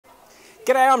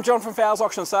G'day, I'm John from Fowles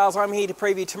Auctions and Sales. I'm here to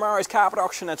preview tomorrow's carpet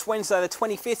auction. It's Wednesday the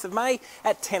 25th of May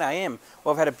at 10 AM.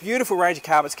 Well, I've had a beautiful range of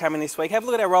carpets coming this week. Have a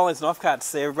look at our roll-ins and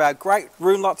off-cuts. They're great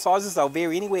room lot sizes. They'll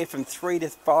vary anywhere from 3 to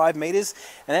 5 metres.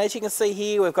 And as you can see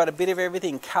here, we've got a bit of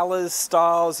everything. Colours,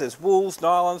 styles, there's wools,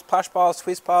 nylons, plush piles,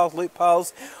 twist piles, loop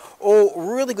piles. All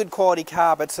really good quality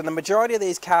carpets, and the majority of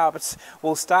these carpets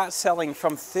will start selling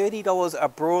from $30 a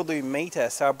broadloom metre.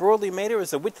 So a broadloom metre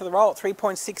is the width of the roll at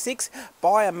 3.66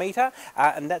 by a metre,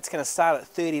 and that's going to start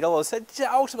at $30. So it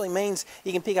ultimately means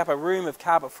you can pick up a room of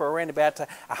carpet for around about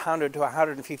 100 to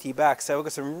 150 bucks. So we've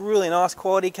got some really nice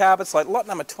quality carpets, like lot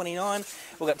number 29.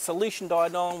 We've got solution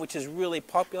dyed nylon, which is really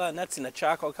popular, and that's in a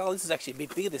charcoal colour. This is actually a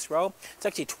bit bigger, this roll. It's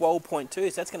actually 12.2, so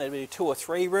that's going to be 2 or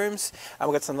 3 rooms.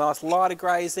 We've got some nice lighter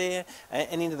greys there,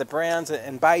 and into the browns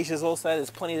and beiges also. There's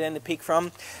plenty of them to pick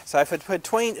from. So for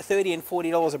between $30 and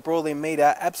 $40 a broadloom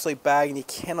metre, absolute bargain. You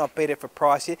cannot beat it for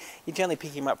price. You generally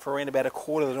pick him up for around about a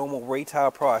quarter of the normal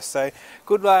retail price. So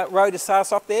good row to start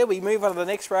us off there. We move on to the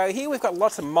next row. Here we've got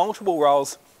lots of multiple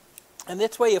rolls, and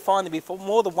that's where you find there be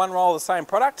more than one roll of the same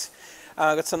product.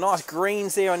 Got some nice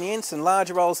greens there on the end, some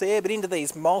larger rolls there, but into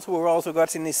these multiple rolls we've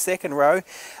got in this second row,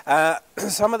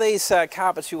 some of these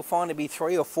carpets you'll find to be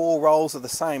 3 or 4 rolls of the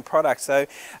same product. So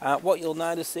what you'll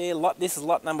notice there, this is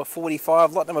lot number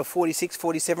 45, lot number 46,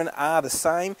 47 are the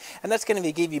same, and that's going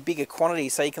to give you bigger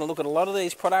quantities. So you can look at a lot of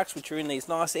these products which are in these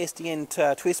nice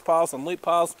SDN twist piles and loop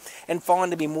piles and find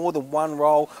to be more than one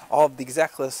roll of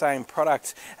exactly the same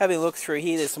product. Having a look through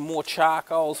here, there's some more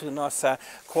charcoals with nice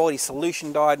quality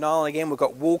solution dyed nylon. Again, we've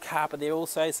got wool carpet there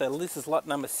also, so this is lot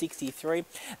number 63.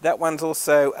 That one's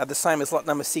also the same as lot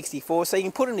number 64. So you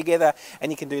can put them together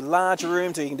and you can do larger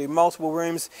rooms or you can do multiple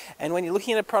rooms. And when you're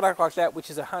looking at a product like that, which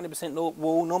is 100%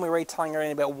 wool, normally retailing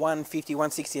around about $150,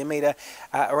 $160 a metre,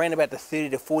 around about the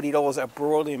 $30 to $40 a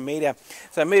broadloom metre.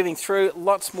 So moving through,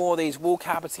 lots more of these wool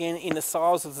carpets again in the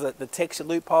size of the textured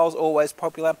loop piles, always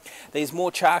popular. These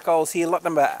more charcoals here, lot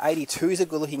number 82 is a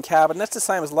good looking carpet, and that's the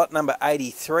same as lot number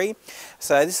 83.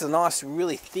 So this is a nice,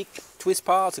 really thick twist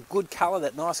pile. It's a good colour,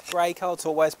 that nice grey colour. It's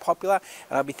always popular,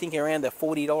 and I'll be thinking around the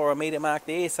 $40 a metre mark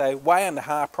there, so way under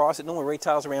half price. It normally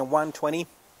retails around $120.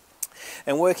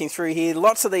 And working through here,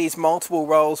 lots of these multiple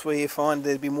rolls where you find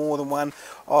there'd be more than one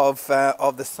of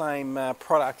the same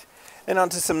product. And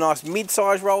onto some nice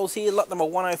mid-size rolls here. Lot number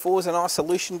 104 is a nice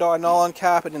solution dyed nylon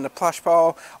carpet in the plush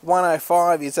pile.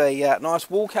 105 is a nice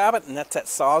wool carpet, and that's that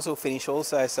sisal finish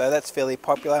also, so that's fairly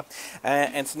popular.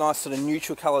 And some nice sort of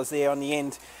neutral colours there on the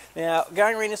end. Now,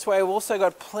 going around this way, we've also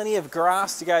got plenty of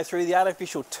grass to go through, the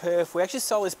artificial turf. We actually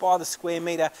sell this by the square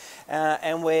metre,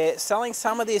 and we're selling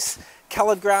some of this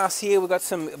coloured grass here. We've got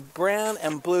some brown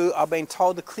and blue. I've been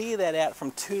told to clear that out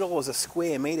from $2 a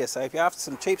square metre. So if you're after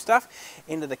some cheap stuff,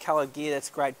 into the coloured gear, that's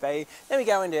great value. Then we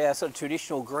go into our sort of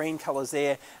traditional green colours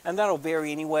there, and that'll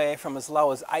vary anywhere from as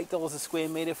low as $8 a square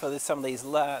metre for some of these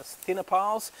thinner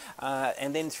piles,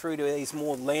 and then through to these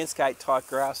more landscape type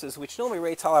grasses, which normally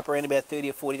retail up around about $30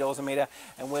 or $40 a metre,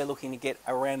 and we're looking to get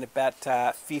around about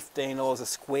 $15 a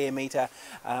square metre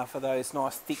for those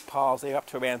nice thick piles there, up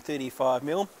to around 35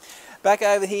 mil. Back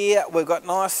over here, we've got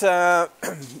nice,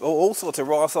 all sorts of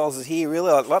roll sizes here,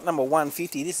 really. Like lot number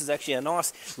 150, this is actually a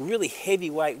nice, really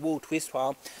heavyweight wool twist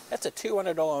pile. That's a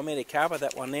 $200 a metre carpet,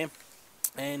 that one there.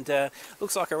 And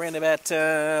looks like around about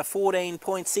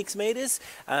 14.6 metres,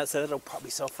 so that'll probably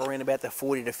sell for around about the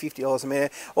 $40 to $50 a metre.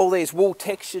 All these wool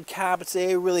textured carpets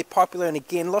there, really popular, and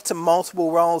again, lots of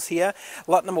multiple rolls here.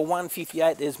 Lot number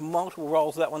 158, there's multiple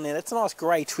rolls of that one there. That's a nice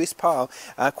grey twist pile,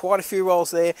 quite a few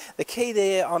rolls there. The key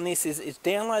there on this is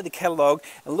download the catalogue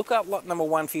and look up lot number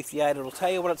 158. It'll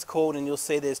tell you what it's called, and you'll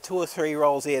see there's 2 or 3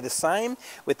 rolls there the same,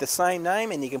 with the same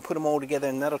name, and you can put them all together,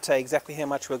 and that'll tell you exactly how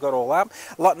much we've got all up.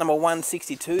 Lot number 162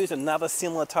 is another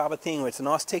similar type of thing where it's a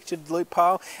nice textured loop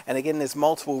pile, and again there's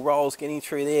multiple rolls getting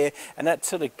through there, and that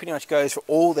sort of pretty much goes for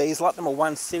all these. Lot number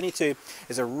 172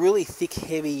 is a really thick,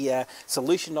 heavy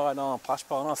solution dyed nylon plush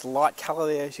pile, nice light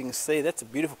colour there, as you can see. That's a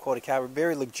beautiful quality carpet,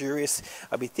 very luxurious.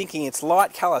 I'd be thinking it's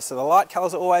light colour, so the light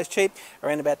colours are always cheap,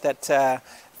 around about that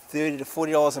 $30 to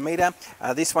 $40 a metre.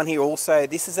 This one here also,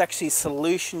 this is actually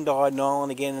solution dyed nylon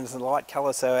again, and it's a light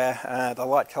colour, so the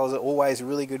light colours are always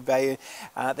really good value.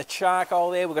 The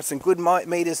charcoal there, we've got some good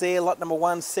metres there. Lot number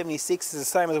 176 is the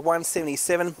same as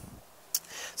 177.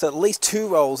 So at least 2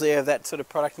 rolls there of that sort of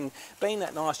product, and being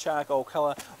that nice charcoal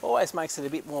colour always makes it a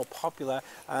bit more popular,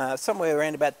 somewhere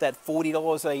around about that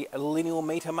 $40 a linear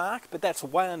metre mark, but that's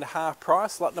way under half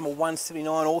price. Lot number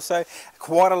 179 also,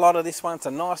 quite a lot of this one. It's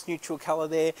a nice neutral colour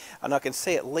there, and I can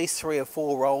see at least 3 or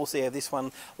 4 rolls there of this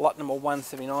one, lot number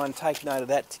 179. Take note of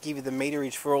that to give you the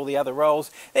meterage for all the other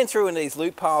rolls. Then through in these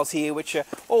loop piles here, which are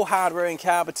all hard-wearing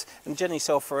carpets and generally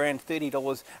sell for around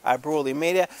 $30 a broadly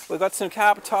metre. We've got some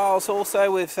carpet tiles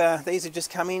also with, these have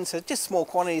just come in, so just small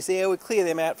quantities there. We clear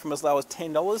them out from as low as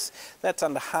 $10. That's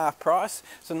under half price.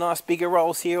 Some nice bigger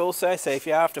rolls here also, so if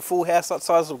you're after full house lot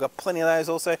sizes, we've got plenty of those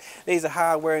also. These are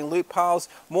hard-wearing loop piles,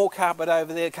 more carpet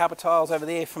over there, carpet tiles over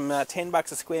there from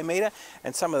 $10 a square metre,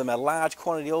 and some of them are large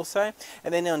quantity also.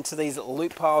 And then onto these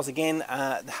loop piles again,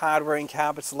 the hard-wearing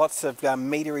carpets, lots of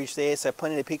meterage there, so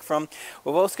plenty to pick from.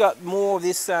 We've also got more of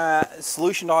this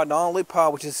solution dyed nylon loop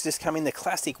pile, which has just come in the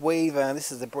classic weave.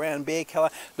 This is the brown bear colour.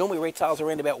 Normally retails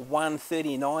around about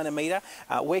 $139 a metre.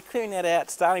 We're clearing that out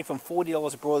starting from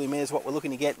 $40 a broadly metre is what we're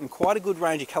looking to get, and quite a good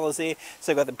range of colours there.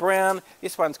 So we've got the brown,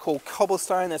 this one's called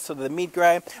cobblestone, that's sort of the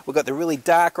mid-grey. We've got the really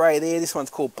dark grey there, this one's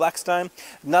called blackstone.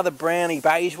 Another browny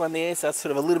beige one there, so that's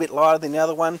sort of a little bit lighter than the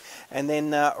other one. And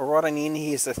then right on the end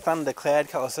here is the thunder cloud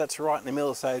colour, so that's right in the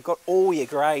middle. So you've got all your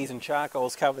greys and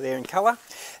charcoals covered there in colour.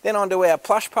 Then onto our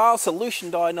plush pile,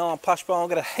 solution dyed nylon plush pile. I've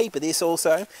got a heap of this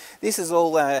also. This is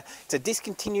all, it's a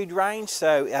discontinued range,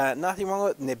 so nothing wrong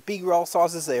with it. And they're big roll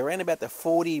sizes, they're around about the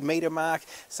 40 metre mark.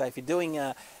 So if you're doing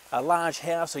a large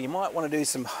house, or you might want to do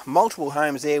some multiple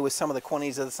homes there with some of the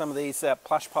quantities of some of these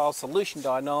plush piles, solution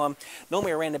dyed nylon,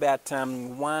 normally around about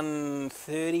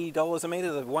 $130 a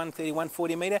metre, the $130,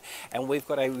 $140 a metre, and we've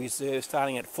got a reserve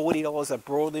starting at $40 a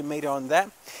broadly metre on that.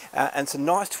 And some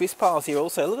nice twist piles here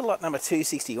also. Look at lot number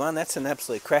 261, that's an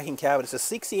absolute cracking carpet. It's a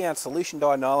 60 ounce solution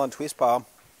dyed nylon twist pile.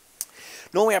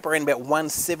 Normally up around about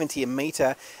 $170 a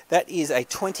metre. That is a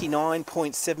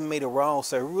 29.7 metre roll,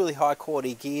 so really high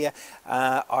quality gear.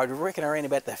 I'd reckon around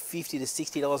about the $50 to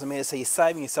 $60 a metre, so you're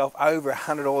saving yourself over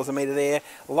 $100 a metre there.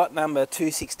 Lot number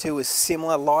 262 is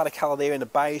similar, lighter colour there in the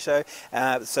beige though,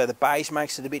 so the beige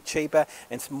makes it a bit cheaper,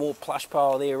 and some more plush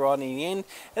pile there right in the end.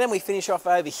 And then we finish off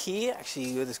over here.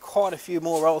 Actually, there's quite a few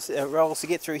more rolls to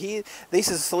get through here. This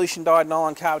is a solution dyed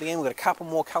nylon carpet again. We've got a couple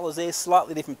more colours there,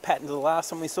 slightly different pattern to the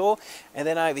last one we saw. And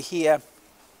then over here,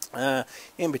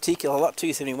 in particular, lot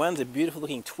 271 is a beautiful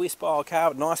looking twist pile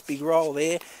carpet, nice big roll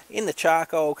there in the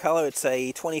charcoal colour. It's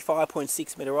a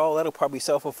 25.6 metre roll. That'll probably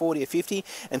sell for 40 or 50,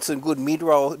 and some good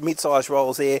mid-size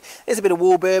rolls there. There's a bit of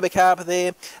wool Berber carpet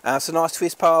there, some nice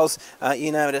twist piles.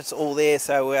 You know, it's all there,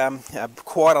 so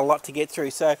quite a lot to get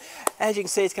through. So as you can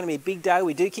see, it's going to be a big day.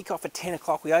 We do kick off at 10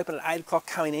 o'clock. We open at 8 o'clock.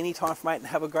 Come in any time from 8 and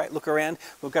have a great look around.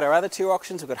 We've got our other 2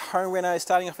 auctions. We've got home reno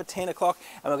starting off at 10 o'clock,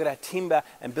 and we've got our timber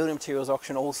and building materials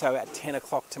auction also at 10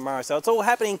 o'clock tomorrow. So it's all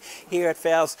happening here at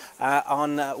Fowles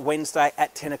on Wednesday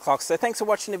at 10 o'clock. So thanks for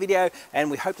watching the video,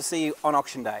 and we hope to see you on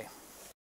auction day.